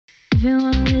If you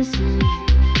wanna listen,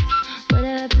 what I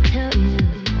have to tell you.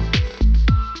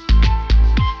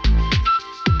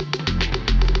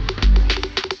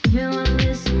 If you wanna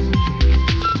listen,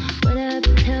 what I have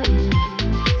to tell you.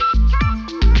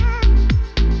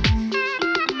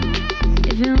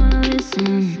 If you wanna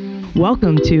listen.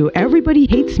 Welcome to Everybody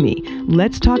Hates Me.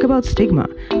 Let's talk about stigma,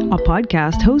 a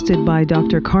podcast hosted by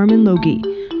Dr. Carmen Logie.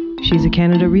 She's a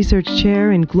Canada Research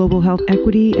Chair in Global Health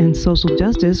Equity and Social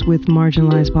Justice with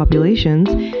Marginalized Populations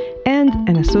and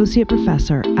an Associate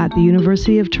Professor at the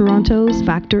University of Toronto's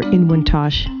Factor in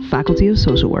Wintosh Faculty of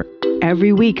Social Work.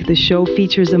 Every week, the show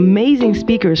features amazing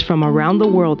speakers from around the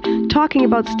world talking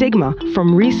about stigma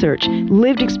from research,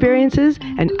 lived experiences,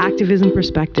 and activism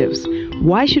perspectives.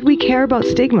 Why should we care about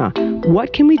stigma?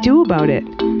 What can we do about it?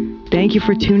 Thank you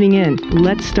for tuning in.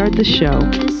 Let's start the show.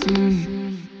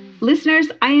 Listeners,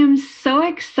 I am so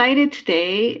excited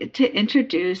today to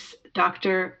introduce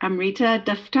Dr. Amrita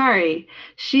Daftari.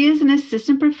 She is an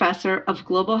assistant professor of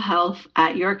global health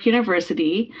at York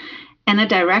University and a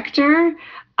director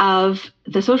of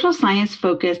the social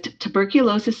science-focused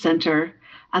Tuberculosis Center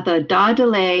at the Da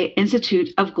DeLay Institute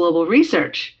of Global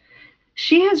Research.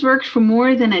 She has worked for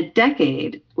more than a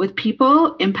decade with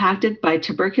people impacted by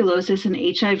tuberculosis and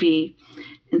HIV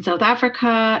in South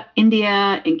Africa,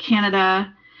 India, and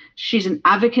Canada. She's an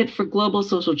advocate for global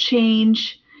social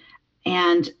change,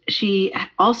 and she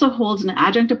also holds an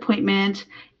adjunct appointment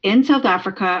in South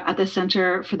Africa at the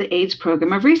Center for the AIDS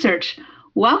Program of Research.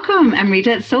 Welcome,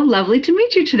 Amrita. It's so lovely to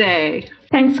meet you today.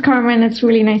 Thanks, Carmen. It's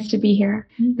really nice to be here.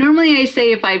 Normally I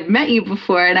say if I've met you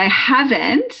before, and I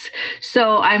haven't.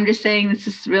 So I'm just saying this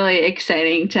is really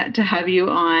exciting to have you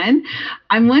on.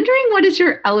 I'm wondering, what is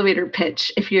your elevator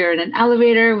pitch? If you're in an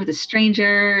elevator with a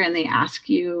stranger and they ask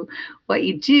you what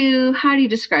you do, how do you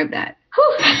describe that?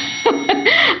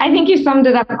 I think you summed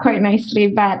it up quite nicely,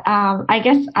 but I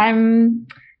guess I'm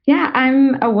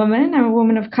a woman. I'm a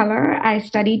woman of color. I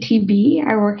study TB.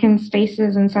 I work in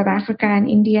spaces in South Africa and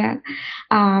India,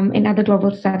 in other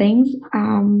global settings.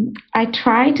 I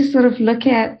try to sort of look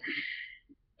at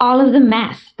all of the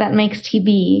mess that makes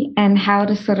TB and how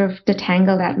to sort of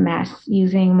detangle that mess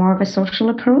using more of a social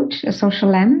approach, a social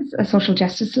lens, a social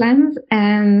justice lens,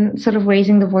 and sort of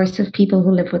raising the voice of people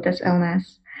who live with this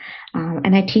illness.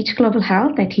 And I teach global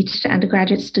health. I teach to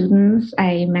undergraduate students.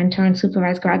 I mentor and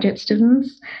supervise graduate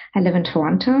students. I live in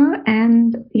Toronto.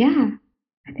 And yeah,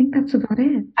 I think that's about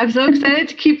it. I'm so excited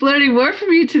to keep learning more from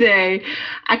you today.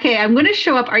 Okay, I'm going to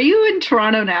show up. Are you in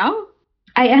Toronto now?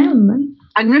 I am.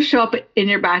 I'm going to show up in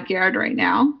your backyard right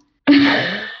now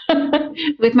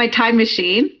with my time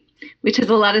machine, which has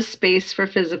a lot of space for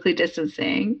physically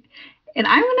distancing. And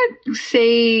I'm going to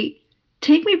say,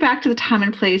 take me back to the time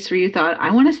and place where you thought,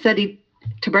 I want to study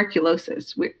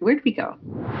tuberculosis. Where did we go?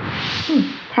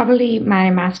 Probably my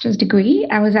master's degree.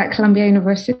 I was at Columbia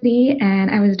University and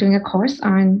I was doing a course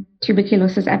on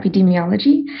tuberculosis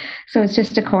epidemiology. So it's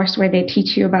just a course where they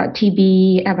teach you about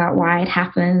TB, about why it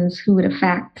happens, who it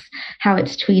affects, how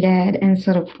it's treated, and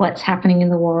sort of what's happening in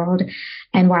the world,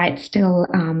 and why it's still,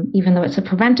 even though it's a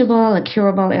preventable, a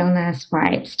curable illness, why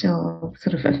it still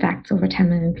sort of affects over 10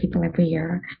 million people every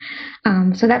year.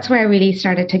 So that's where I really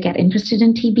started to get interested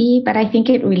in TB. But I think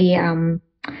it really,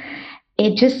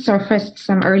 it just surfaced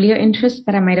some earlier interest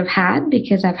that I might have had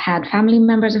because I've had family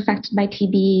members affected by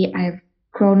TB. I've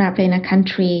grown up in a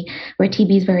country where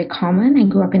TB is very common. I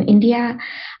grew up in India.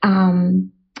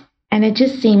 And it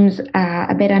just seems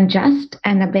a bit unjust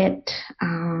and a bit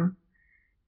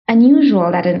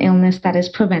unusual that an illness that is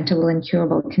preventable and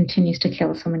curable continues to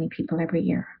kill so many people every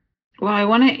year. Well, I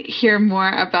want to hear more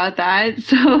about that.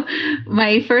 So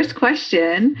my first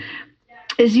question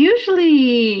is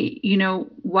usually,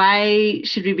 why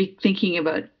should we be thinking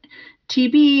about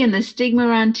TB and the stigma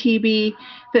around TB?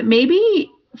 But maybe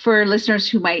for listeners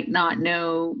who might not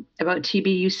know about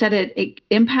TB, you said it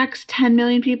impacts 10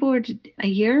 million people a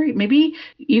year. Maybe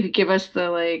you could give us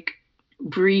the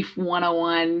brief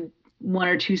 101, one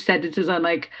or two sentences on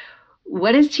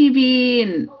what is TB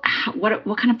and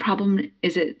what kind of problem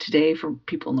is it today for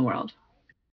people in the world?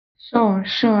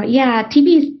 Sure. Yeah,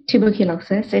 TB is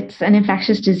tuberculosis. It's an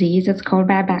infectious disease. It's caused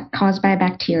by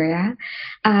bacteria.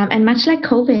 And much like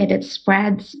COVID, it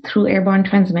spreads through airborne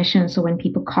transmission. So when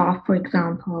people cough, for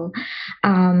example,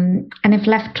 and if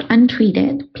left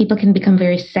untreated, people can become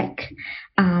very sick.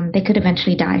 They could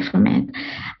eventually die from it.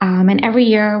 And every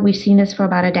year, we've seen this for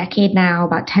about a decade now,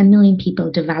 about 10 million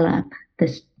people develop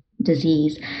this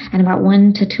disease, and about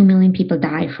 1 to 2 million people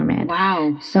die from it.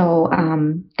 Wow. So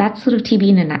that's sort of TB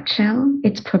in a nutshell.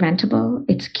 It's preventable.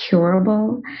 It's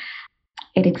curable.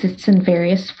 It exists in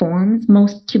various forms.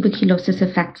 Most tuberculosis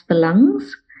affects the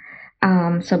lungs.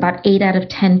 So about 8 out of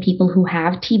 10 people who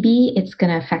have TB, it's going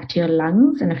to affect your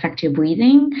lungs and affect your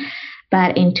breathing.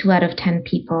 But in 2 out of 10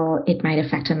 people, it might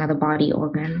affect another body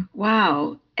organ.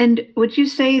 Wow. And would you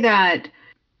say that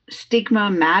stigma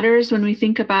matters when we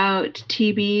think about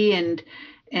TB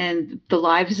and the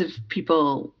lives of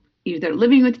people either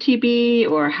living with TB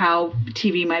or how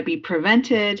TB might be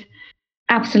prevented?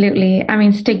 Absolutely. I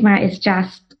mean, stigma is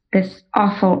just this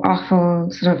awful, awful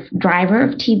sort of driver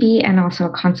of TB and also a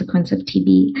consequence of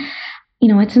TB.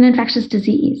 It's an infectious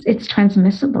disease. It's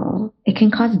transmissible. It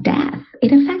can cause death.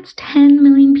 It affects 10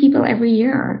 million people every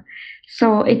year.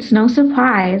 So it's no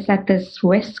surprise that this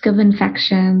risk of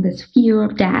infection, this fear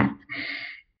of death,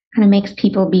 kind of makes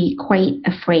people be quite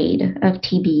afraid of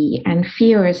TB. And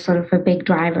fear is sort of a big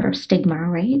driver of stigma,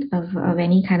 right? Of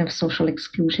any kind of social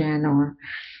exclusion or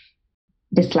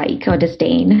dislike or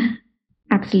disdain.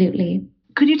 Absolutely.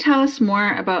 Could you tell us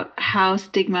more about how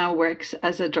stigma works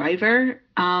as a driver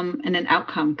and an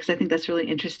outcome? Because I think that's really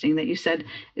interesting that you said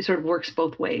it sort of works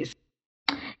both ways.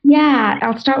 Yeah,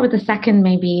 I'll start with the second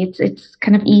maybe. It's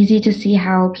kind of easy to see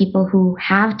how people who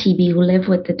have TB, who live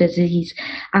with the disease,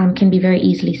 can be very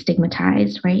easily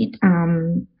stigmatized, right?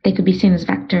 They could be seen as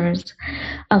vectors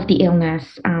of the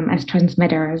illness, as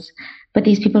transmitters. But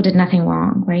these people did nothing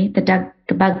wrong, right?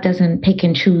 The bug doesn't pick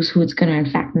and choose who it's going to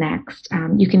infect next.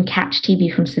 You can catch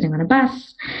TB from sitting on a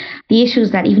bus. The issue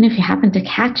is that even if you happen to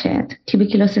catch it,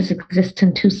 tuberculosis exists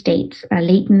in 2 states, a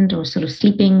latent or sort of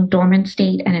sleeping dormant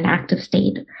state and an active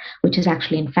state, which is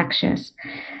actually infectious.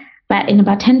 But in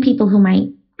about 10 people who might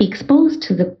be exposed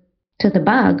to the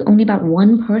bug, only about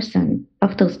 1 person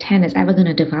of those 10 is ever going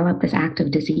to develop this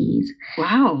active disease.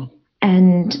 Wow.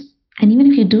 And even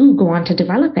if you do go on to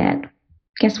develop it,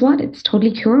 guess what? It's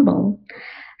totally curable.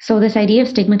 So this idea of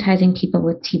stigmatizing people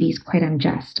with TB is quite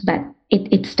unjust, but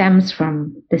it stems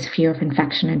from this fear of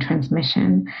infection and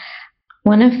transmission.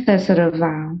 One of the sort of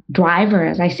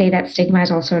drivers, I say that stigma is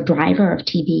also a driver of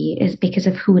TB, is because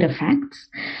of who it affects.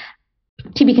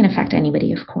 TB can affect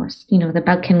anybody, of course. The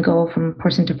bug can go from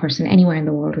person to person anywhere in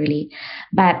the world, really.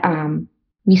 But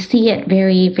we see it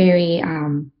very, very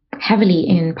heavily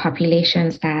in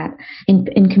populations that,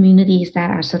 in communities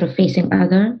that are sort of facing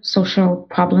other social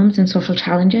problems and social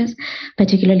challenges,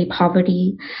 particularly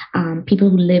poverty, people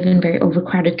who live in very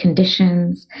overcrowded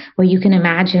conditions, where you can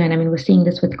imagine, I mean, we're seeing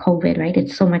this with COVID, right?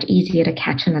 It's so much easier to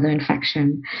catch another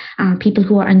infection. People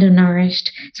who are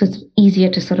undernourished, so it's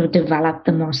easier to sort of develop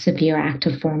the more severe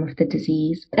active form of the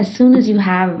disease. As soon as you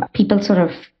have people sort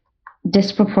of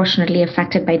disproportionately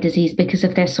affected by disease because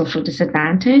of their social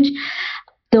disadvantage,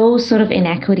 those sort of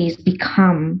inequities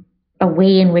become a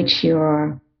way in which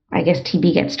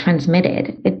TB gets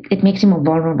transmitted. It makes you more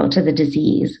vulnerable to the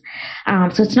disease.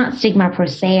 So it's not stigma per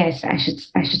se. I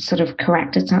should sort of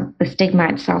correct. It's not the stigma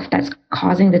itself that's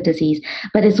causing the disease,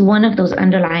 but it's one of those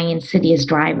underlying insidious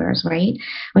drivers, right?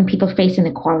 When people face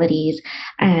inequalities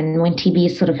and when TB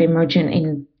is sort of emergent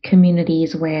in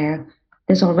communities where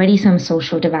there's already some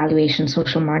social devaluation,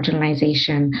 social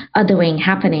marginalization, othering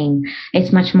happening,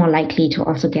 it's much more likely to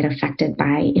also get affected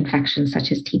by infections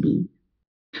such as TB.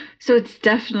 So it's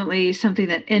definitely something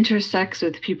that intersects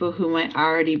with people who might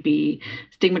already be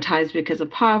stigmatized because of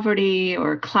poverty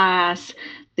or class,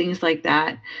 things like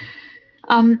that.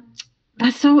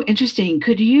 That's so interesting.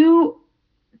 Could you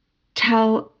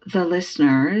tell the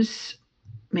listeners,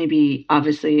 maybe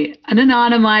obviously an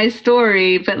anonymized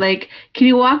story, but can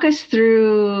you walk us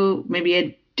through maybe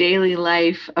a daily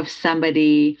life of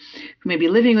somebody who may be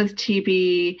living with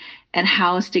TB and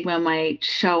how stigma might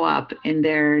show up in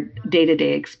their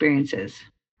day-to-day experiences?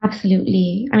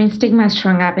 Absolutely. I mean, stigma is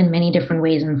showing up in many different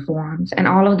ways and forms, and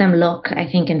all of them look, I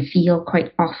think, and feel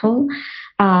quite awful.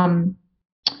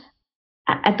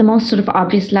 At the most sort of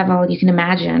obvious level, you can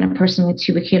imagine a person with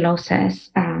tuberculosis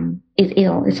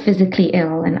is physically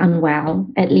ill and unwell,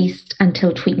 at least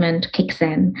until treatment kicks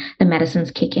in, the medicines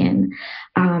kick in.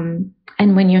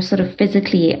 And when you're sort of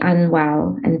physically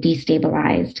unwell and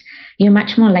destabilized, you're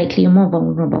much more likely, you're more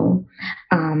vulnerable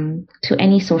to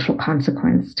any social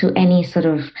consequence, to any sort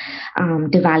of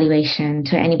devaluation,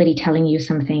 to anybody telling you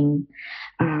something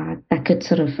that could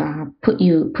sort of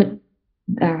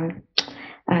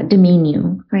demean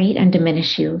you, right, and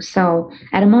diminish you. So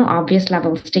at a more obvious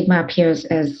level, stigma appears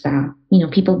as,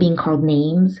 people being called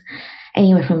names,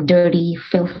 anywhere from dirty,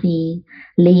 filthy,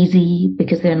 lazy,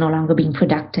 because they're no longer being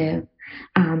productive,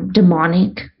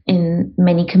 demonic. In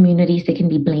many communities, they can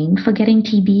be blamed for getting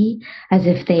TB as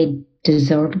if they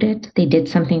deserved it. They did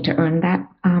something to earn that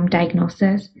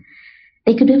diagnosis.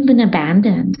 They could have been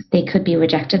abandoned. They could be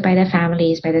rejected by their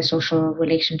families, by their social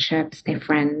relationships, their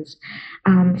friends.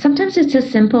 Sometimes it's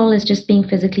as simple as just being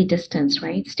physically distanced,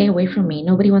 right? Stay away from me.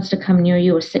 Nobody wants to come near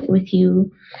you or sit with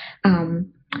you.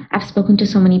 I've spoken to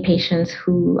so many patients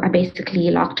who are basically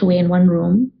locked away in one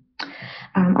room,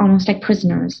 almost like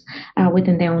prisoners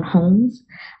within their own homes.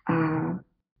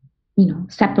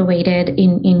 Separated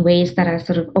in ways that are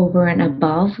sort of over and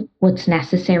above what's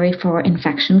necessary for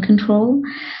infection control.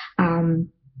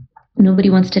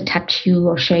 Nobody wants to touch you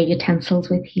or share utensils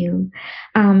with you.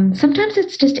 Sometimes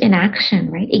it's just inaction,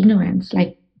 right? Ignorance,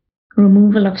 like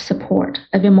removal of support,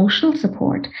 of emotional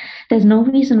support. There's no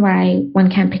reason why one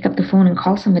can't pick up the phone and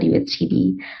call somebody with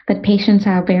TB, but patients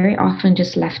are very often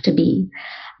just left to be.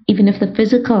 Even if the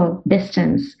physical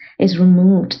distance is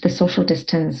removed, the social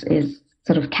distance is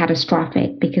sort of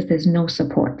catastrophic because there's no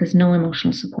support, there's no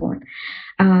emotional support.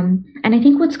 And I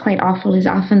think what's quite awful is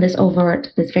often this overt,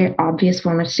 this very obvious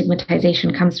form of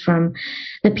stigmatization comes from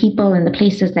the people and the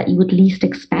places that you would least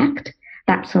expect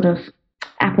that sort of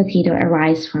apathy to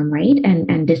arise from, right?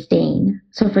 And disdain.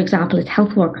 So for example, as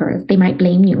health workers, they might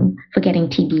blame you for getting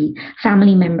TB.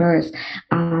 Family members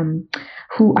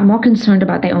who are more concerned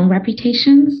about their own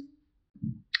reputations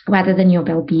rather than your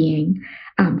well-being.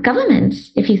 Governments,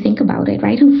 if you think about it,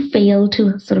 right, who fail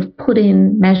to sort of put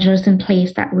in measures in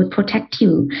place that would protect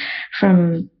you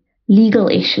from legal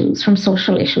issues, from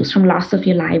social issues, from loss of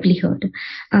your livelihood,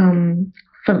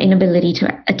 from inability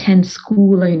to attend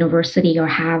school or university or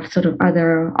have sort of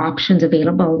other options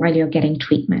available while you're getting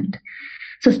treatment.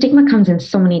 So stigma comes in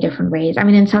so many different ways. I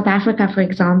mean, in South Africa, for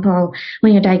example,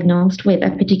 when you're diagnosed with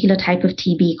a particular type of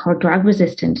TB called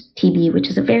drug-resistant TB, which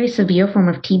is a very severe form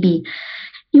of TB,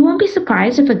 you won't be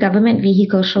surprised if a government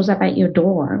vehicle shows up at your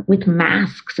door with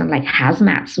masks and like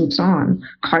hazmat suits on,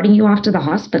 carting you off to the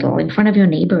hospital in front of your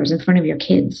neighbors, in front of your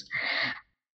kids.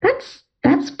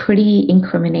 That's pretty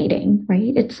incriminating,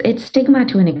 right? It's stigma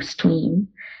to an extreme.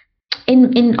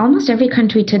 In almost every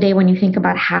country today, when you think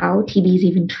about how TB is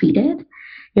even treated,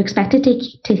 you're expected to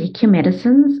take your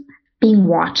medicines being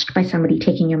watched by somebody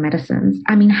taking your medicines.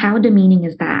 I mean, how demeaning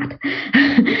is that?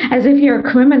 As if you're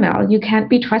a criminal. You can't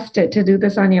be trusted to do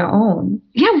this on your own.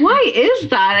 Yeah, why is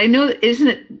that? I know, isn't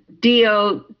it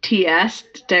DOTS,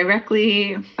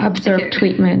 directly observed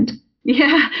treatment?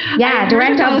 Yeah,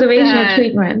 direct observational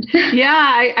treatment.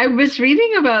 Yeah, I was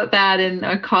reading about that, and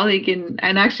a colleague and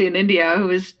actually in India who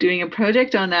was doing a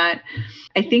project on that.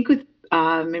 I think with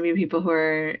maybe people who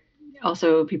are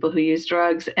also people who use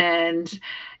drugs, and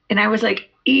I was like,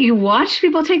 you watch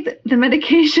people take the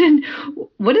medication.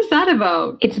 What is that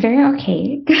about? It's very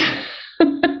archaic.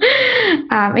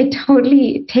 It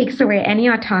totally takes away any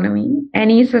autonomy,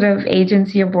 any sort of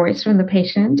agency or voice from the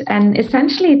patient. And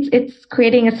essentially, it's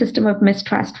creating a system of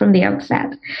mistrust from the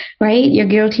outset, right? You're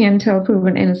guilty until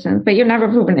proven innocent, but you're never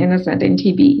proven innocent in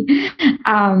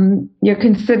TB. You're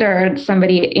considered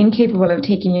somebody incapable of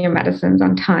taking your medicines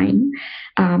on time.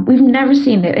 We've never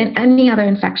seen it in any other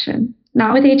infection,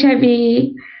 not with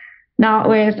HIV, not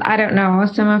with, I don't know,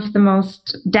 some of the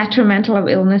most detrimental of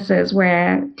illnesses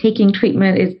where taking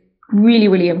treatment is really,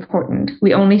 really important.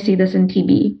 We only see this in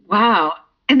TB. Wow.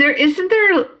 And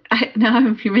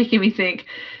now you're making me think,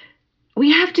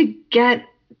 we have to get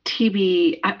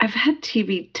TB. I've had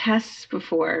TB tests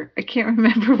before. I can't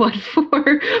remember what for,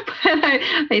 but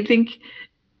I think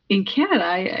in Canada,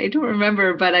 I don't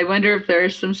remember, but I wonder if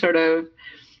there's some sort of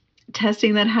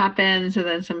testing that happens, and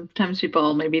then sometimes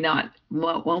people maybe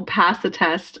won't pass the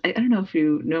test. I don't know if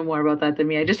you know more about that than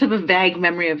me. I just have a vague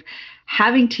memory of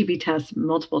having TB tests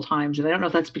multiple times, and I don't know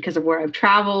if that's because of where I've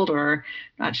traveled or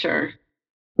not sure.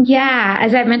 Yeah,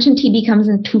 as I mentioned, TB comes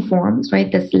in two forms,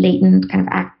 right? This latent kind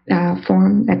of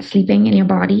form that's sleeping in your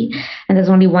body, and there's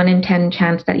only 1 in 10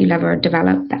 chance that you'll ever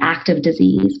develop the active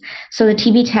disease. So the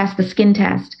TB test, the skin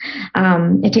test,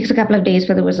 it takes a couple of days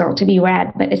for the result to be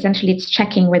read, but essentially it's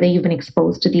checking whether you've been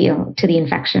exposed to the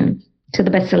infection, to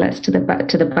the bacillus, to the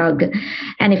bug.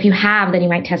 And if you have, then you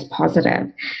might test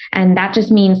positive. And that just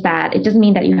means that it doesn't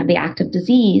mean that you have the active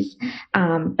disease,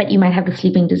 but you might have the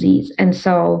sleeping disease. And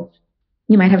so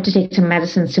you might have to take some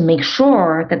medicines to make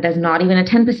sure that there's not even a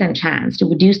 10% chance, to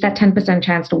reduce that 10%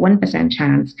 chance to 1%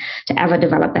 chance to ever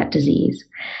develop that disease.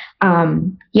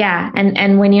 And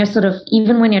when you're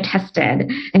even when you're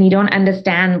tested and you don't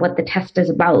understand what the test is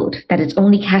about, that it's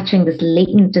only catching this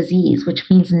latent disease, which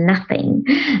means nothing,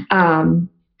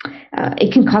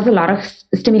 it can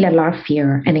stimulate a lot of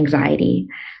fear and anxiety.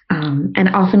 And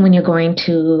often when you're going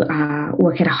to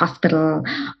work at a hospital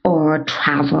or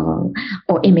travel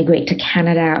or immigrate to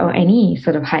Canada or any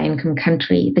sort of high-income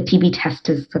country, the TB test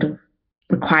is sort of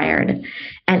required.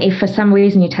 And if for some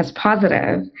reason you test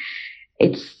positive,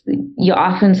 you're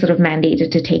often sort of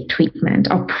mandated to take treatment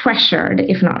or pressured,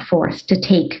 if not forced, to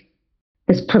take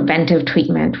this preventive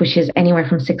treatment, which is anywhere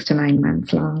from 6 to 9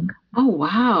 months long. Oh,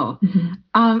 wow. Mm-hmm.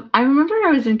 I remember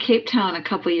I was in Cape Town a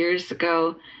couple years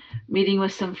ago meeting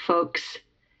with some folks,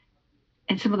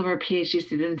 and some of them are PhD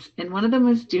students, and one of them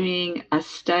was doing a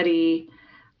study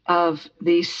of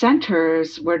these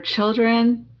centers where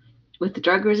children with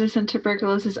drug-resistant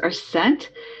tuberculosis are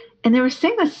sent. And they were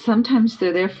saying that sometimes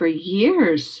they're there for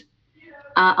years,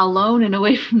 alone and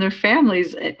away from their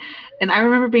families. And I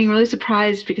remember being really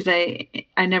surprised because I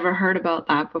never heard about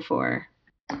that before.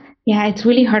 Yeah, it's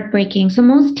really heartbreaking. So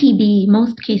most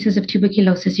cases of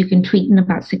tuberculosis you can treat in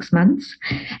about 6 months.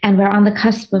 And we're on the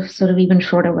cusp of sort of even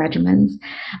shorter regimens.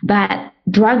 But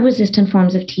drug-resistant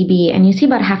forms of TB, and you see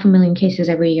about 500,000 cases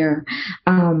every year,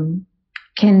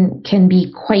 can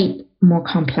be quite more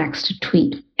complex to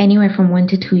treat, anywhere from 1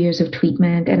 to 2 years of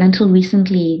treatment, and until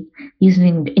recently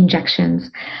using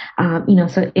injections.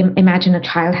 So imagine a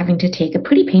child having to take a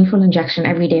pretty painful injection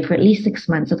every day for at least 6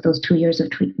 months of those 2 years of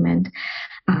treatment.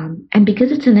 And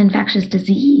because it's an infectious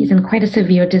disease and quite a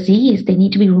severe disease, they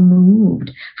need to be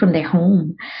removed from their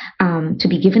home to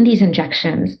be given these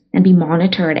injections and be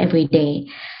monitored every day.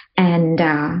 And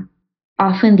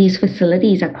often these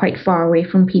facilities are quite far away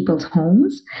from people's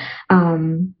homes.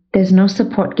 There's no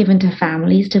support given to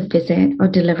families to visit or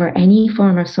deliver any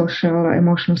form of social or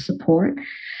emotional support.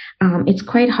 It's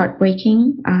quite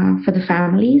heartbreaking for the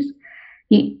families.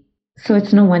 So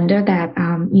it's no wonder that,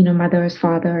 mothers,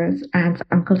 fathers, aunts,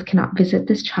 uncles cannot visit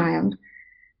this child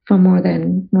for more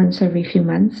than once every few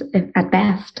months at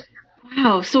best.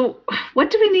 Wow. So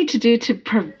what do we need to do to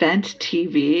prevent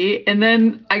TB? And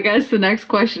then I guess the next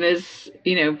question is,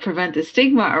 prevent the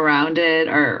stigma around it,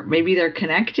 or maybe they're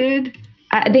connected.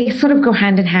 They sort of go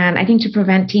hand in hand. I think to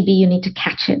prevent TB, you need to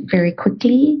catch it very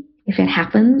quickly if it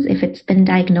happens, if it's been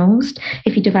diagnosed,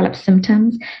 if you develop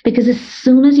symptoms, because as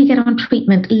soon as you get on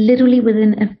treatment, literally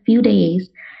within a few days,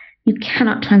 you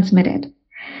cannot transmit it.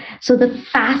 So the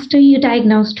faster you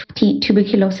diagnose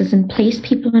tuberculosis and place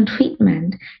people on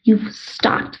treatment, you've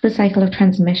stopped the cycle of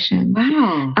transmission.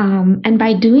 Wow. And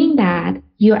by doing that,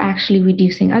 you're actually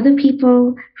reducing other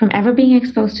people from ever being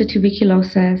exposed to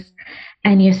tuberculosis,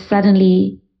 and you're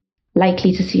suddenly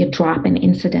likely to see a drop in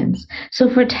incidence. So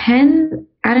for 10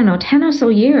 or so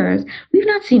years, we've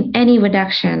not seen any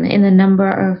reduction in the number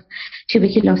of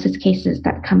tuberculosis cases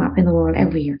that come up in the world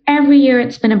every year. Every year,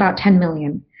 it's been about 10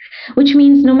 million, which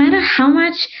means no matter how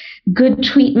much good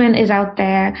treatment is out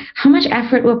there, how much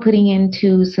effort we're putting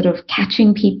into sort of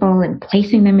catching people and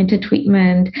placing them into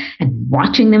treatment and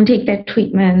watching them take their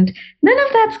treatment, none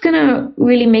of that's going to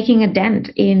really making a dent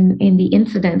in the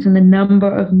incidence and the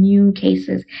number of new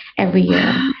cases every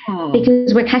year. Wow.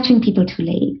 Because we're catching people too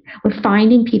late. We're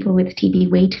finding people with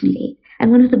TB way too late. And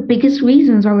one of the biggest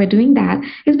reasons why we're doing that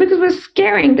is because we're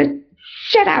scaring the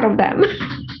shit out of them,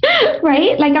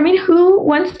 right? Who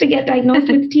wants to get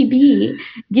diagnosed with TB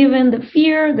given the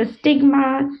fear, the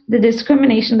stigma, the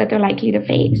discrimination that they're likely to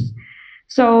face?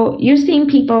 So you're seeing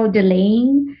people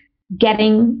delaying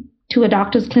getting to a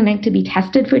doctor's clinic to be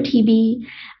tested for TB.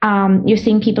 You're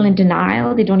seeing people in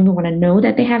denial. They don't even want to know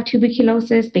that they have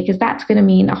tuberculosis because that's going to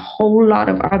mean a whole lot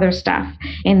of other stuff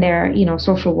in their,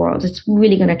 social worlds. It's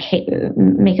really going to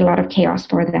make a lot of chaos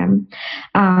for them.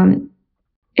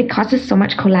 It causes so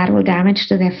much collateral damage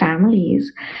to their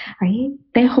families, right?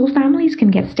 Their whole families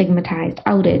can get stigmatized,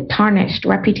 outed, tarnished,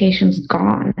 reputations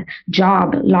gone,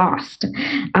 job lost,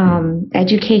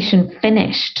 education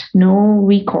finished, no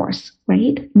recourse,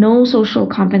 right? No social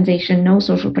compensation, no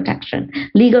social protection,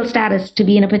 legal status to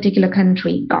be in a particular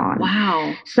country gone.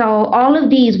 Wow. So all of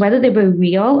these, whether they were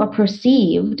real or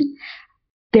perceived,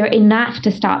 they're enough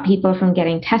to stop people from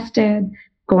getting tested,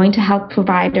 going to health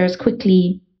providers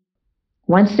quickly.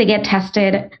 Once they get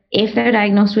tested, if they're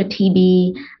diagnosed with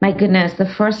TB, my goodness, the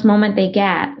first moment they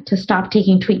get to stop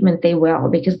taking treatment, they will,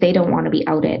 because they don't want to be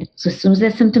outed. So as soon as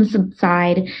their symptoms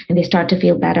subside and they start to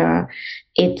feel better,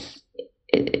 it's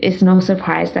no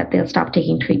surprise that they'll stop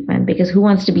taking treatment, because who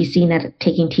wants to be seen at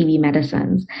taking TB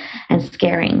medicines and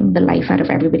scaring the life out of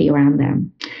everybody around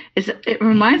them? It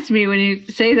reminds me when you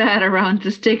say that around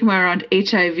the stigma around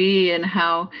HIV and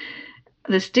how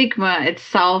the stigma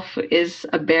itself is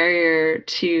a barrier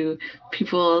to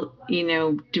people,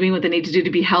 doing what they need to do to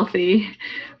be healthy,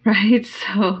 right?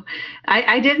 So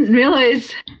I didn't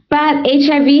realize. But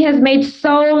HIV has made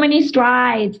so many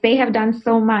strides. They have done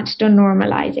so much to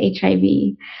normalize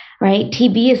HIV, right?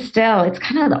 TB is it's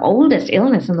kind of the oldest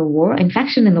illness in the world,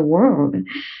 infection in the world,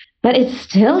 but it's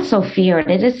still so feared.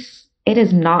 It is it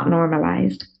is not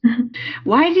normalized.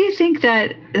 Why do you think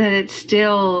that it's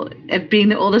still, being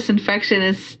the oldest infection,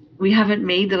 is we haven't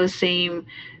made those same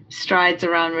strides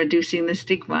around reducing the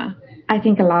stigma? I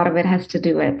think a lot of it has to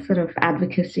do with sort of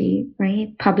advocacy,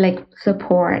 right? Public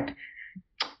support,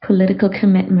 political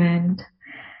commitment.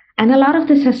 And a lot of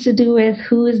this has to do with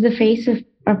who is the face of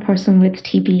a person with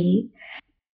TB.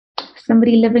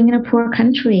 Somebody living in a poor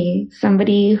country,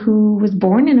 somebody who was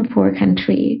born in a poor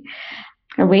country,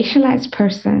 a racialized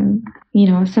person,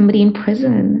 somebody in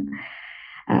prison.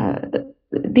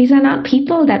 These are not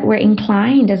people that we're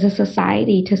inclined as a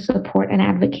society to support and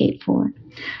advocate for.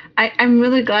 I'm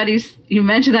really glad you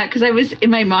mentioned that, because I was in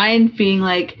my mind being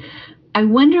like, I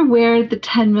wonder where the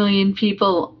 10 million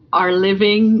people are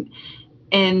living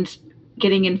and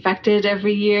getting infected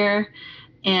every year.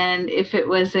 And if it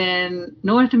was in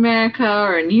North America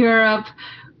or in Europe,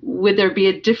 would there be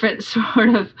a different sort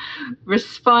of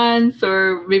response,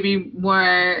 or maybe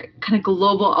more kind of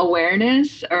global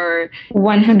awareness? Or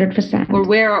 100%. Or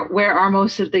where are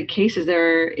most of the cases?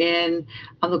 They're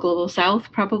on the global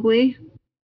south, probably?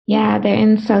 Yeah, they're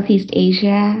in Southeast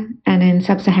Asia and in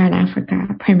Sub-Saharan Africa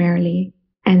primarily.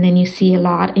 And then you see a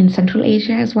lot in Central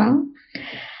Asia as well.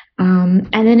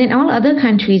 And then in all other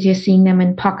countries, you're seeing them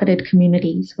in pocketed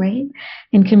communities, right?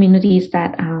 In communities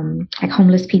that, like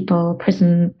homeless people,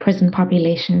 prison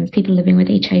populations, people living with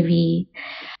HIV,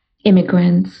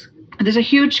 immigrants. There's a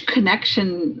huge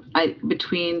connection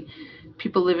between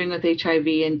people living with HIV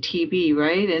and TB,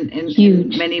 right? In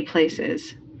many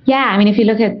places. Yeah, I mean, if you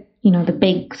look at, the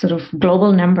big sort of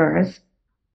global numbers,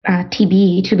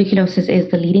 tuberculosis is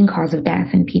the leading cause of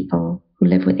death in people who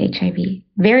live with HIV.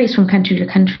 Varies from country to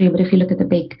country, but if you look at the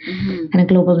big kind of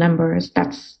global numbers,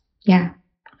 that's, yeah.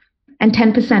 And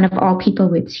 10% of all people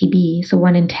with TB, so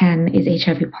 1 in 10 is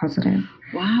HIV positive.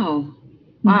 Wow.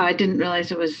 Wow, I didn't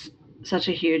realize it was such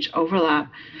a huge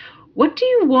overlap. What do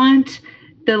you want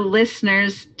the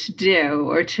listeners to do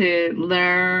or to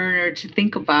learn or to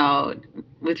think about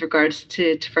with regards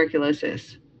to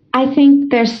tuberculosis? I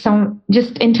think there's some,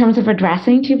 just in terms of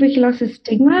addressing tuberculosis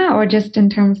stigma, or just in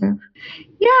terms of?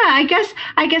 Yeah, I guess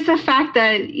the fact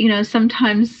that,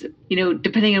 sometimes,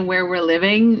 depending on where we're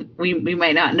living, we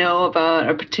might not know about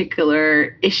a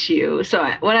particular issue. So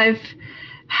what I've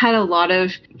had a lot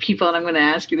of people, and I'm going to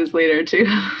ask you this later too,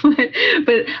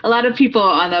 but a lot of people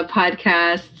on the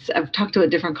podcasts, I've talked about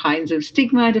different kinds of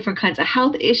stigma, different kinds of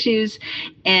health issues,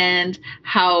 and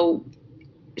how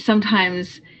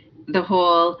sometimes the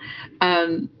whole,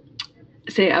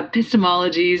 say,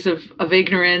 epistemologies of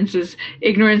ignorance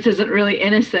isn't really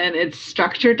innocent. It's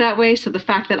structured that way. So the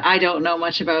fact that I don't know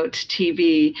much about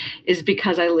TB is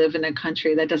because I live in a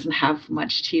country that doesn't have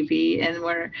much TB, and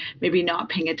we're maybe not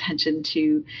paying attention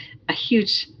to a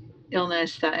huge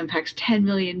illness that impacts 10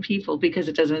 million people because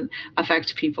it doesn't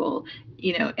affect people,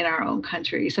 in our own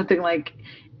country. Something like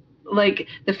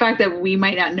the fact that we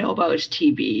might not know about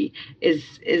TB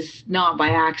is not by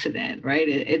accident, right?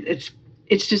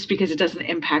 It's just because it doesn't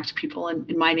impact people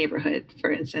in my neighborhood, for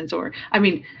instance, or, I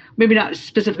mean, maybe not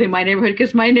specifically my neighborhood,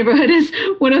 because my neighborhood is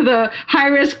one of the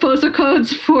high-risk postal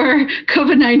codes for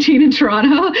COVID-19 in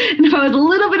Toronto. And if I was a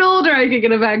little bit older, I could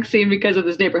get a vaccine because of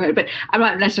this neighborhood. But I'm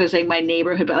not necessarily saying my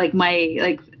neighborhood, but like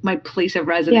my place of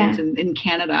residence in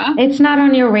Canada. It's not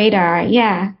on your radar.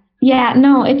 Yeah. Yeah,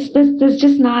 no, there's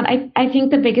just not. I think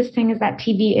the biggest thing is that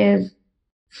TB is,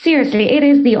 seriously, it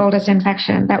is the oldest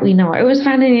infection that we know. It was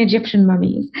found in Egyptian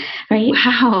mummies, right?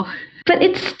 Wow. But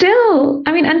it's still,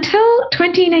 I mean, until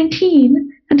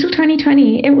 2019, until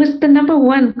 2020, it was the number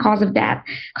one cause of death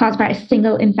caused by a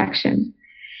single infection.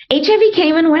 HIV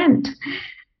came and went.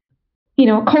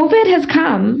 COVID has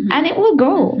come and it will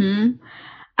go.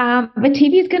 But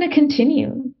TB is going to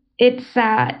continue. It's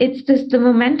just the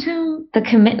momentum, the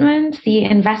commitment, the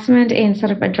investment in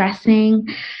sort of addressing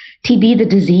TB, the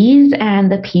disease,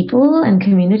 and the people and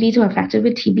communities who are affected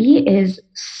with TB is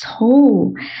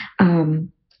so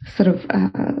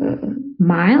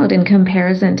mild in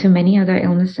comparison to many other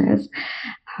illnesses.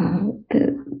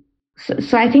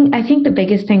 So I think the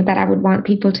biggest thing that I would want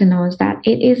people to know is that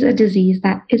it is a disease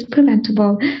that is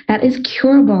preventable, that is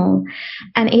curable,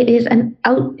 and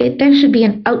there should be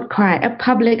an outcry, a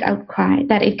public outcry,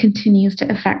 that it continues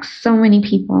to affect so many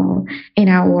people in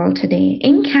our world today.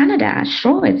 In Canada,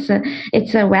 sure,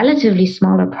 it's a relatively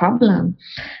smaller problem,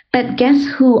 but guess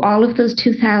who all of those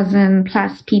 2,000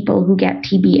 plus people who get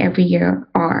TB every year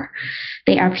are?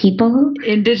 They are people.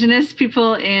 Indigenous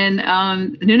people in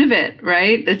Nunavut,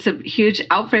 right? It's a huge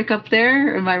outbreak up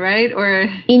there. Am I right? Or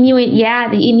Inuit? Yeah,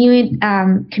 the Inuit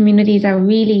communities are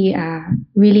really,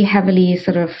 really heavily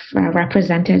sort of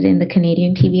represented in the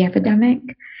Canadian TB epidemic.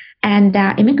 and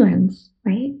immigrants,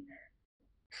 right?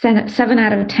 7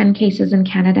 out of 10 cases in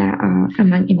Canada are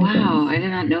among immigrants. Wow, I did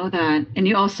not know that. And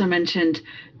you also mentioned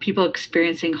people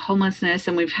experiencing homelessness,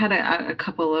 and we've had a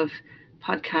couple of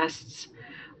podcasts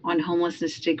on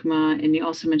homelessness stigma, and you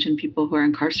also mentioned people who are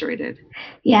incarcerated.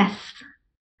 Yes.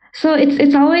 So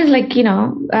it's always like,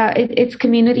 it's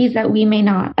communities that we may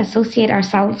not associate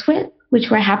ourselves with, which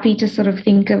we're happy to sort of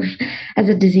think of as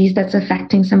a disease that's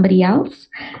affecting somebody else.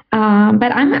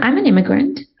 But I'm an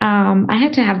immigrant. I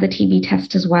had to have the TB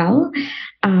test as well.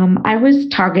 I was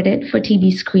targeted for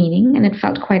TB screening, and it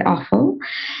felt quite awful.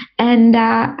 And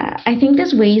I think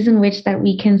there's ways in which that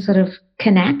we can sort of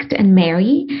connect and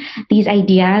marry these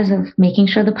ideas of making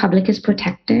sure the public is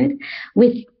protected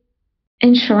with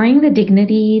ensuring the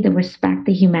dignity, the respect,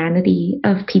 the humanity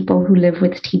of people who live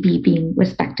with TB being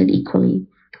respected equally,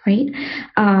 right?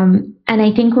 And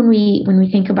I think when we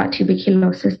think about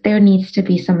tuberculosis, there needs to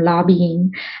be some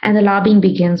lobbying, and the lobbying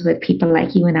begins with people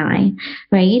like you and I,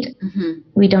 right? Mm-hmm.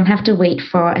 We don't have to wait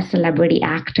for a celebrity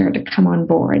actor to come on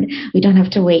board. We don't have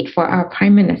to wait for our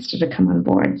prime minister to come on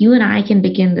board. You and I can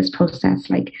begin this process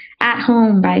like at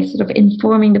home by sort of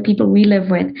informing the people we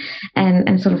live with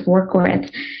and sort of work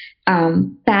with.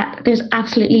 That there's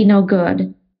absolutely no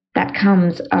good that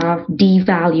comes of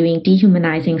devaluing,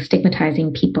 dehumanizing,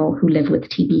 stigmatizing people who live with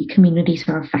TB, communities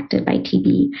who are affected by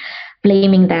TB,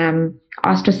 blaming them,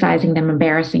 ostracizing them,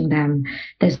 embarrassing them.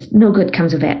 There's no good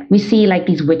comes of it. We see like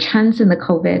these witch hunts in the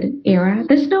COVID era.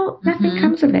 There's nothing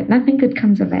comes of it. Nothing good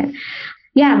comes of it.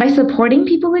 Yeah, by supporting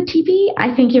people with TB,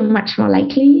 I think you're much more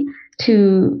likely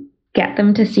to get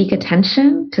them to seek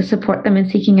attention, to support them in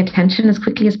seeking attention as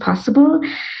quickly as possible.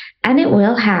 And it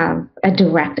will have a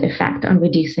direct effect on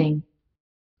reducing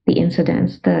the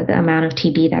incidence, the amount of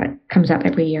TB that comes up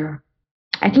every year.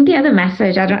 I think the other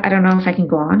message, I don't know if I can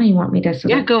go on, or you want me to sort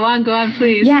of... Yeah, go on,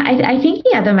 please. Yeah, I think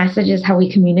the other message is how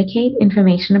we communicate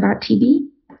information about TB.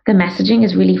 The messaging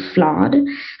is really flawed.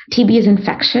 TB is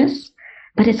infectious,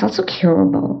 but it's also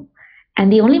curable.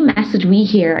 And the only message we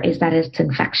hear is that it's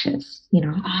infectious, We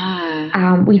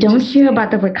don't hear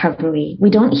about the recovery. We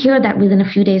don't hear that within a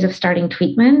few days of starting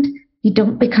treatment,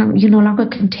 you're no longer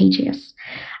contagious.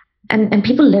 And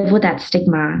people live with that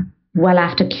stigma well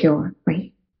after cure,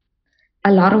 right?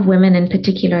 A lot of women in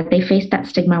particular, they face that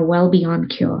stigma well beyond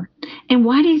cure. And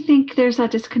why do you think there's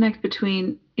that disconnect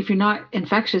between if you're not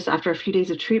infectious after a few days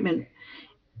of treatment,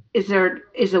 is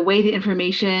the way the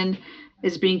information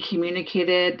is being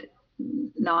communicated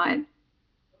not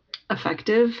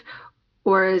effective,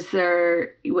 or is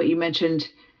there what you mentioned,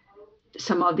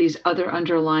 some of these other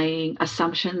underlying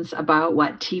assumptions about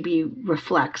what TB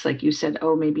reflects, like you said,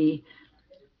 maybe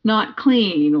not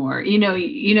clean, or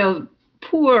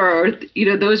poor,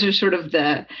 or those are sort of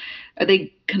are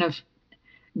they kind of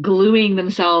gluing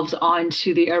themselves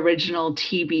onto the original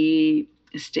TB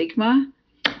stigma?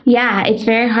 Yeah, it's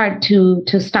very hard to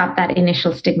stop that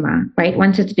initial stigma, right?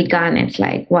 Once it's begun, it's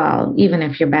like, well, even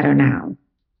if you're better now,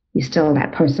 you're still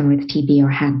that person with TB or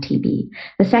had TB.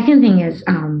 The second thing is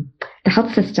the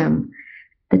health system,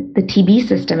 the TB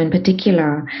system in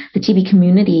particular, the TB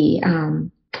community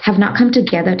have not come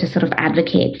together to sort of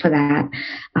advocate for that,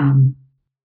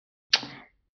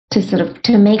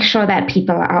 to make sure that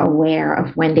people are aware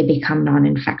of when they become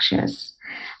non-infectious.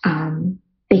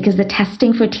 Because the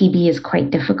testing for TB is quite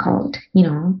difficult.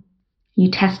 You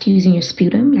test using your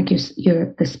sputum, like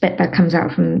the spit that comes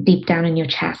out from deep down in your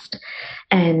chest.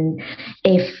 And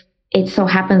if it so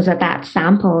happens that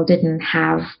sample didn't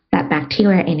have that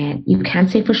bacteria in it, you can't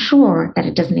say for sure that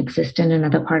it doesn't exist in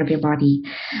another part of your body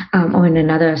or in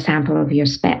another sample of your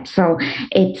spit. So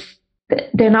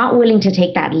they're not willing to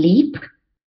take that leap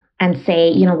and say,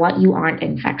 you aren't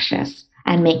infectious,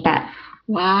 and make that.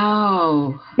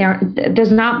 Wow.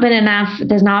 There's not been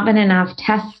enough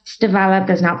tests developed.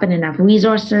 There's not been enough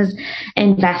resources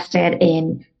invested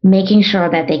in making sure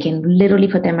that they can literally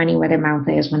put their money where their mouth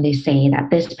is when they say that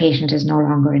this patient is no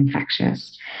longer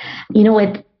infectious.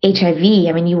 With HIV,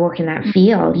 you work in that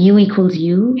field, U equals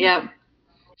U. Yep.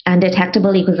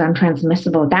 Undetectable equals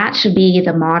untransmissible. That should be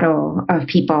the motto of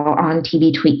people on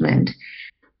TB treatment.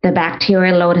 The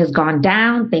bacterial load has gone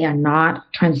down. They are not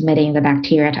transmitting the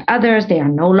bacteria to others. They are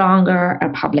no longer a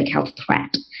public health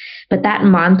threat. But that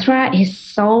mantra is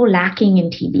so lacking in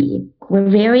TB. We're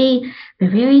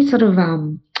very sort of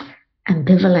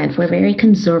ambivalent. We're very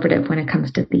conservative when it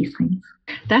comes to these things.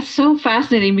 That's so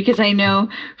fascinating, because I know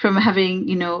from having,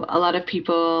 a lot of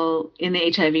people in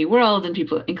the HIV world, and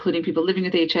people, including people living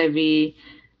with HIV,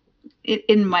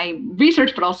 in my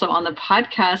research, but also on the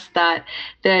podcast, that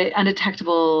the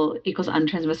undetectable equals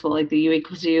untransmissible, like the U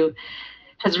equals U,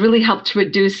 has really helped to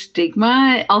reduce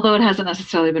stigma, although it hasn't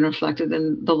necessarily been reflected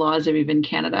in the laws of even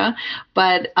Canada.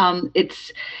 But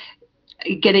it's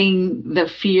getting the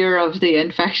fear of the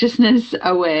infectiousness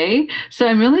away. So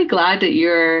I'm really glad that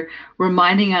you're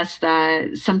reminding us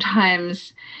that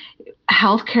sometimes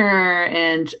healthcare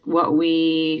and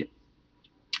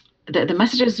the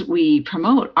messages we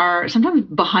promote are sometimes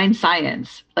behind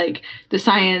science. Like the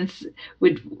science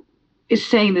is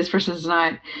saying this person's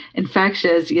not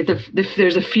infectious, yet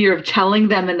there's a fear of telling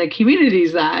them in the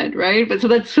communities that, right? But so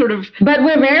that's sort of. But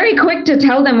we're very quick to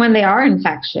tell them when they are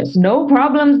infectious. No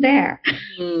problems there.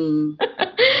 No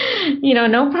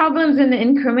problems in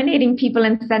incriminating people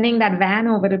and sending that van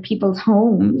over to people's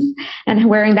homes and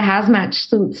wearing the hazmat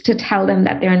suits to tell them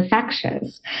that they're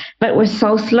infectious. But we're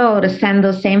so slow to send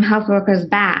those same health workers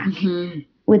back.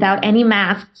 Without any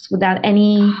masks, without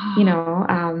any,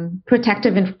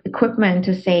 protective equipment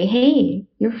to say, hey,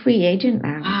 you're a free agent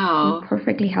now. Wow. You're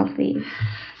perfectly healthy.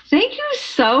 Thank you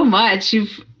so much. You've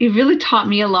really taught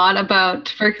me a lot about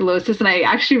tuberculosis, and I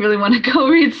actually really want to go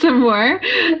read some more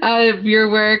of your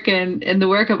work and the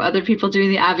work of other people doing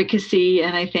the advocacy.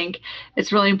 And I think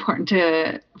it's really important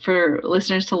for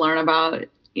listeners to learn about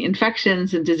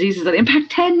infections and diseases that impact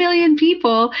 10 million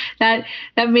people that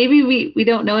maybe we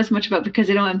don't know as much about because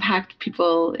they don't impact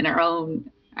people in our own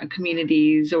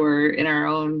communities or in our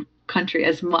own country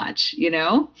as much,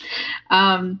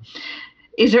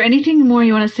 Is there anything more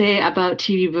you want to say about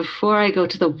TV before I go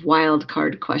to the wild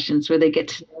card questions where they get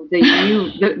to know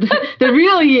the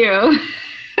real you?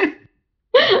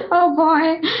 Oh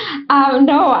boy.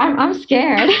 No, I'm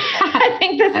scared. I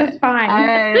think this is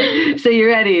fine. So you're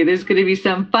ready. There's going to be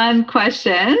some fun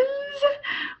questions.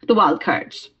 The wild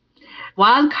cards.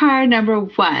 Wild card number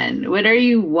 1. What are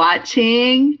you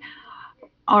watching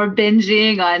or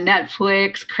binging on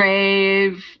Netflix,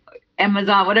 Crave,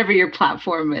 Amazon, whatever your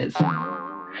platform is?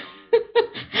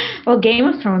 Well, Game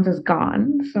of Thrones is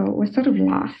gone, so we're sort of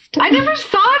lost. I never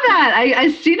saw that.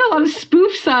 I've seen a lot of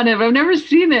spoofs on it, but I've never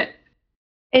seen it.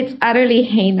 It's utterly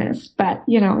heinous, but,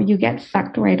 you get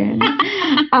sucked right in.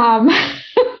 I'm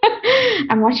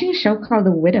watching a show called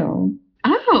The Widow.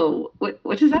 Oh,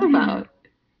 what is that about?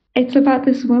 It's about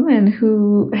this woman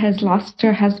who has lost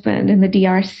her husband in the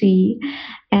DRC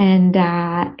and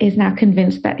is now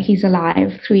convinced that he's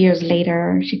alive. 3 years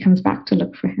later, she comes back to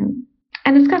look for him.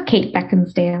 And it's got Kate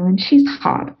Beckinsale, and she's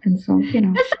hot, and so,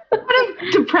 That's sort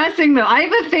of depressing, though. I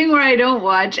have a thing where I don't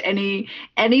watch any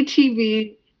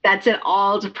TV that's at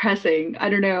all depressing. I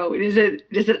don't know. Is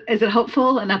it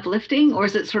hopeful and uplifting, or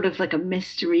is it sort of like a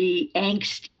mystery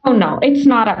angst? Oh no, it's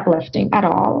not uplifting at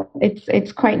all.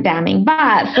 It's quite damning.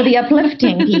 But for the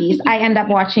uplifting piece, I end up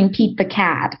watching Pete the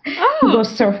cat, who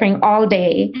goes surfing all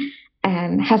day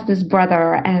and has this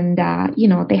brother, and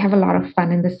they have a lot of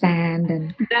fun in the sand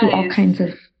and do all kinds of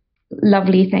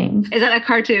lovely things. Is that a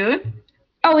cartoon?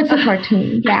 Oh, it's a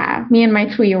cartoon. Yeah, me and my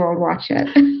 3-year-old watch it.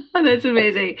 Oh, that's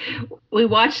amazing. We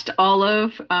watched all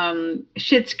of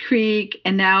Schitt's Creek,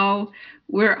 and now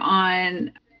we're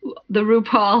on the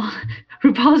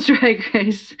RuPaul's Drag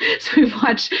Race. So we've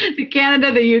watched the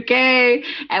Canada, the UK,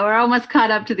 and we're almost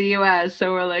caught up to the US.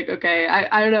 So we're like, okay,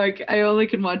 I don't know. I only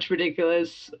can watch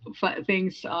ridiculous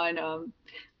things on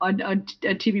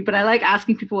TV, but I like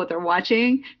asking people what they're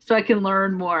watching so I can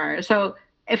learn more. So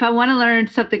if I want to learn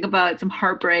something about some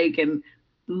heartbreak and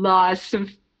loss of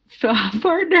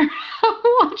partner, I'll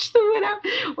watch The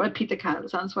Widow or Pete the Cat. That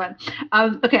sounds fun.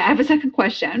 Okay, I have a second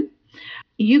question.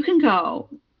 You can go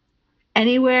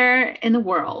anywhere in the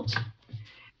world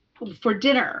for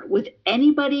dinner with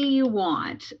anybody you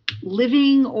want,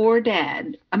 living or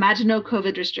dead. Imagine no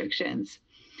COVID restrictions.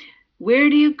 Where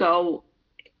do you go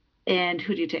and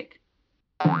who do you take?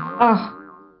 Oh,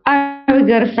 I would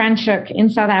go to Franschhoek in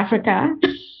South Africa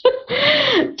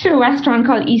to a restaurant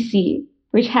called Isi,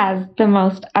 which has the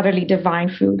most utterly divine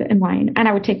food and wine. And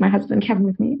I would take my husband, Kevin,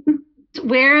 with me.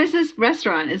 Where is this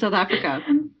restaurant in South Africa?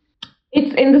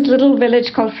 It's in this little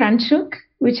village called Franschhoek,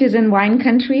 which is in wine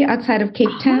country outside of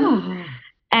Cape Town.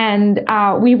 And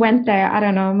we went there, I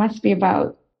don't know, it must be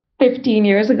about 15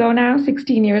 years ago now,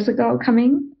 16 years ago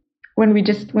coming, when we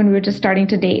were just starting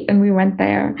to date. And we went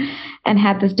there and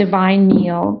had this divine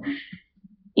meal,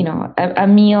 a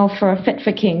meal for Fit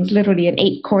for Kings, literally an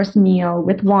 8-course meal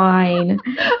with wine.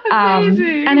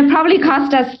 And it probably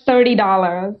cost us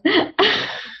 $30.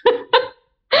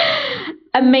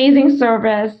 Amazing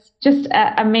service, just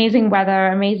amazing weather,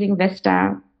 amazing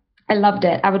vista. I loved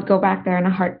it. I would go back there in a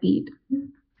heartbeat.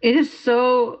 It is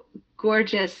so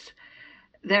gorgeous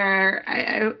there.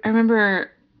 I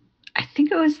remember, I think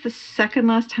it was the second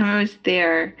last time I was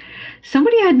there.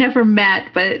 Somebody I'd never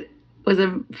met, but was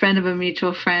a friend of a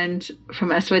mutual friend from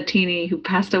Eswatini who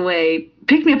passed away,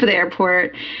 picked me up at the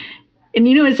airport. And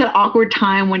it's an awkward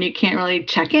time when you can't really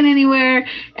check in anywhere,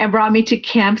 and brought me to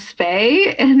Camps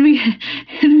Bay, and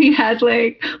we had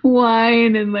like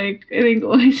wine and like I think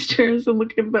oysters and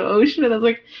looking at the ocean, and I was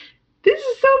like, this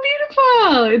is so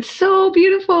beautiful. It's so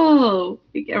beautiful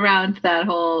around that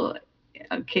whole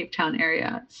Cape Town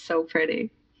area. It's so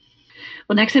pretty.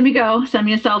 Well, next time you go, send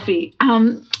me a selfie.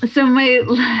 So my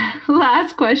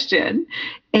last question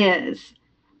is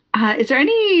there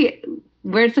any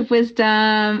words of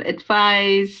wisdom,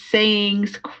 advice,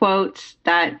 sayings, quotes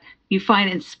that you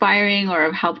find inspiring or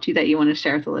have helped you that you want to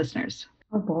share with the listeners?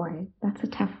 Oh boy, that's a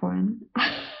tough one.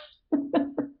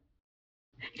 It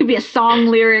could be a song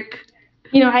lyric.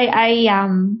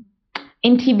 In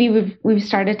TB, we've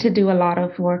started to do a lot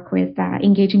of work with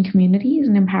engaging communities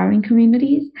and empowering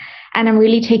communities, and I'm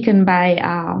really taken by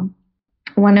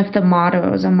one of the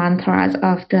mottos or mantras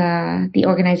of the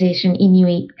organization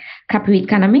Inuit Kapuit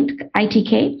Kanamit,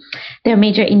 ITK. They're a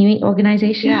major Inuit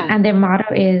organization, and their motto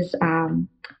is,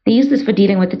 they use this for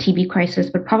dealing with the TB crisis,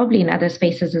 but probably in other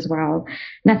spaces as well.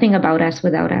 Nothing about us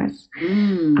without us.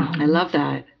 I love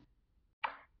that.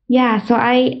 Yeah, so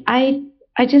I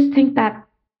just think that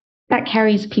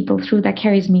carries people through, that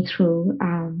carries me through,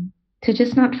 to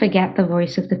just not forget the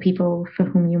voice of the people for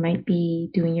whom you might be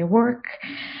doing your work,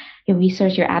 your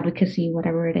research, your advocacy,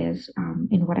 whatever it is,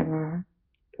 in whatever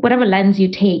lens you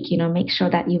take, make sure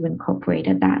that you've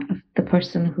incorporated that of the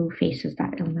person who faces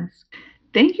that illness.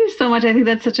 Thank you so much. I think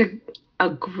that's such a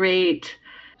great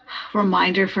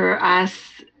reminder for us,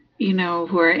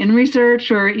 who are in research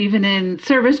or even in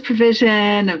service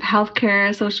provision of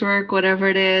healthcare, social work, whatever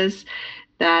it is,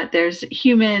 that there's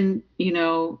human,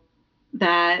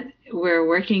 that we're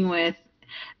working with.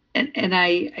 And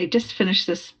I just finished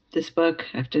this book.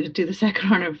 I have to do the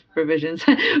second round of revisions,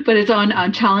 but it's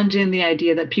on challenging the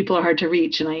idea that people are hard to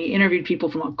reach. And I interviewed people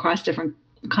from across different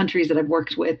countries that I've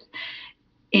worked with.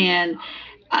 And,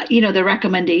 the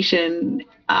recommendation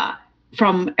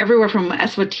from everywhere from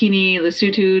Eswatini,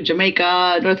 Lesotho,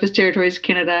 Jamaica, Northwest Territories,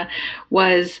 Canada,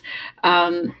 was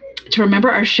to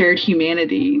remember our shared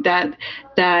humanity, that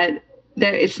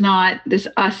it's not this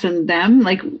us and them,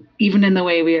 like even in the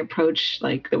way we approach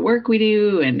like the work we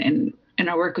do and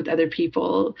our work with other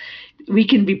people, we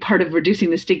can be part of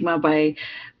reducing the stigma by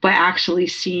actually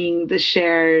seeing the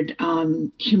shared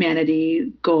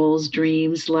humanity, goals,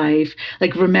 dreams, life,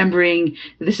 like remembering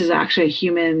this is actually a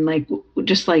human, like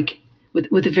just like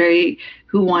with a very,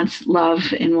 who wants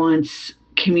love and wants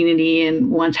community and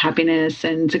wants happiness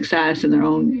and success in their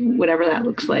own, whatever that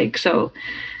looks like. So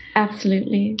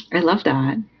absolutely. I love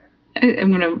that.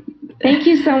 I'm going to. Thank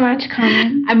you so much,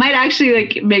 Carmen. I might actually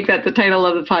like make that the title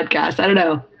of the podcast. I don't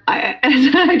know. I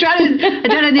try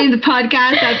to name the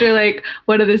podcast after like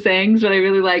one of the sayings, but I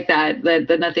really like that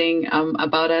nothing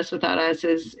about us without us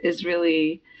is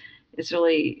really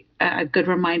a good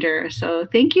reminder. So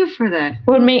thank you for that.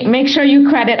 Well, make sure you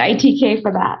credit ITK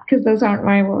for that, because those aren't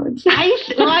my words. I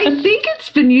think it's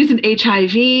been used in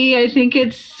HIV. I think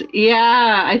it's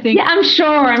I'm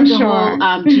sure.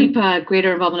 Whole, GPA,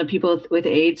 greater involvement of people with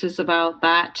AIDS, was about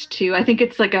that too. I think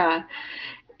it's like a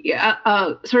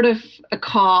sort of a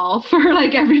call for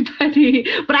like everybody,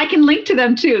 but I can link to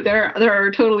them too.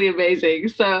 They're totally amazing.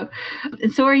 So,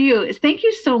 and so are you. Thank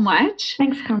you so much.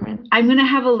 Thanks, Carmen. I'm going to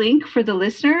have a link for the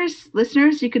listeners.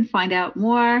 You can find out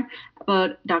more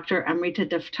about Dr. Amrita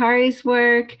Daftari's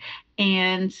work,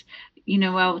 and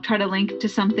I'll try to link to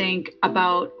something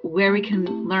about where we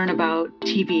can learn about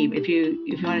TB if you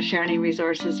want to share any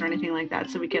resources or anything like that,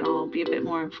 so we can all be a bit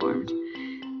more informed.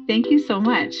 Thank you so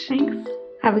much. Thanks.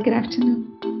 Have a good afternoon.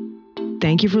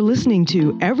 Thank you for listening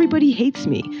to Everybody Hates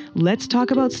Me. Let's Talk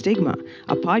About Stigma,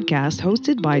 a podcast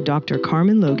hosted by Dr.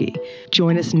 Carmen Logie.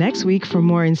 Join us next week for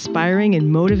more inspiring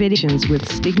and motivations with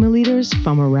stigma leaders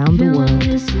from around the world.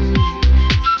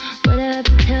 What I have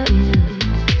to tell you.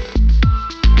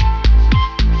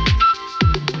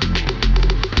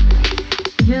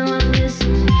 If you wanna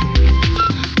listen,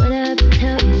 what I have to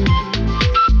tell you.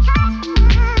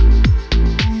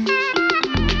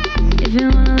 If you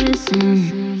wanna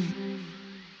listen.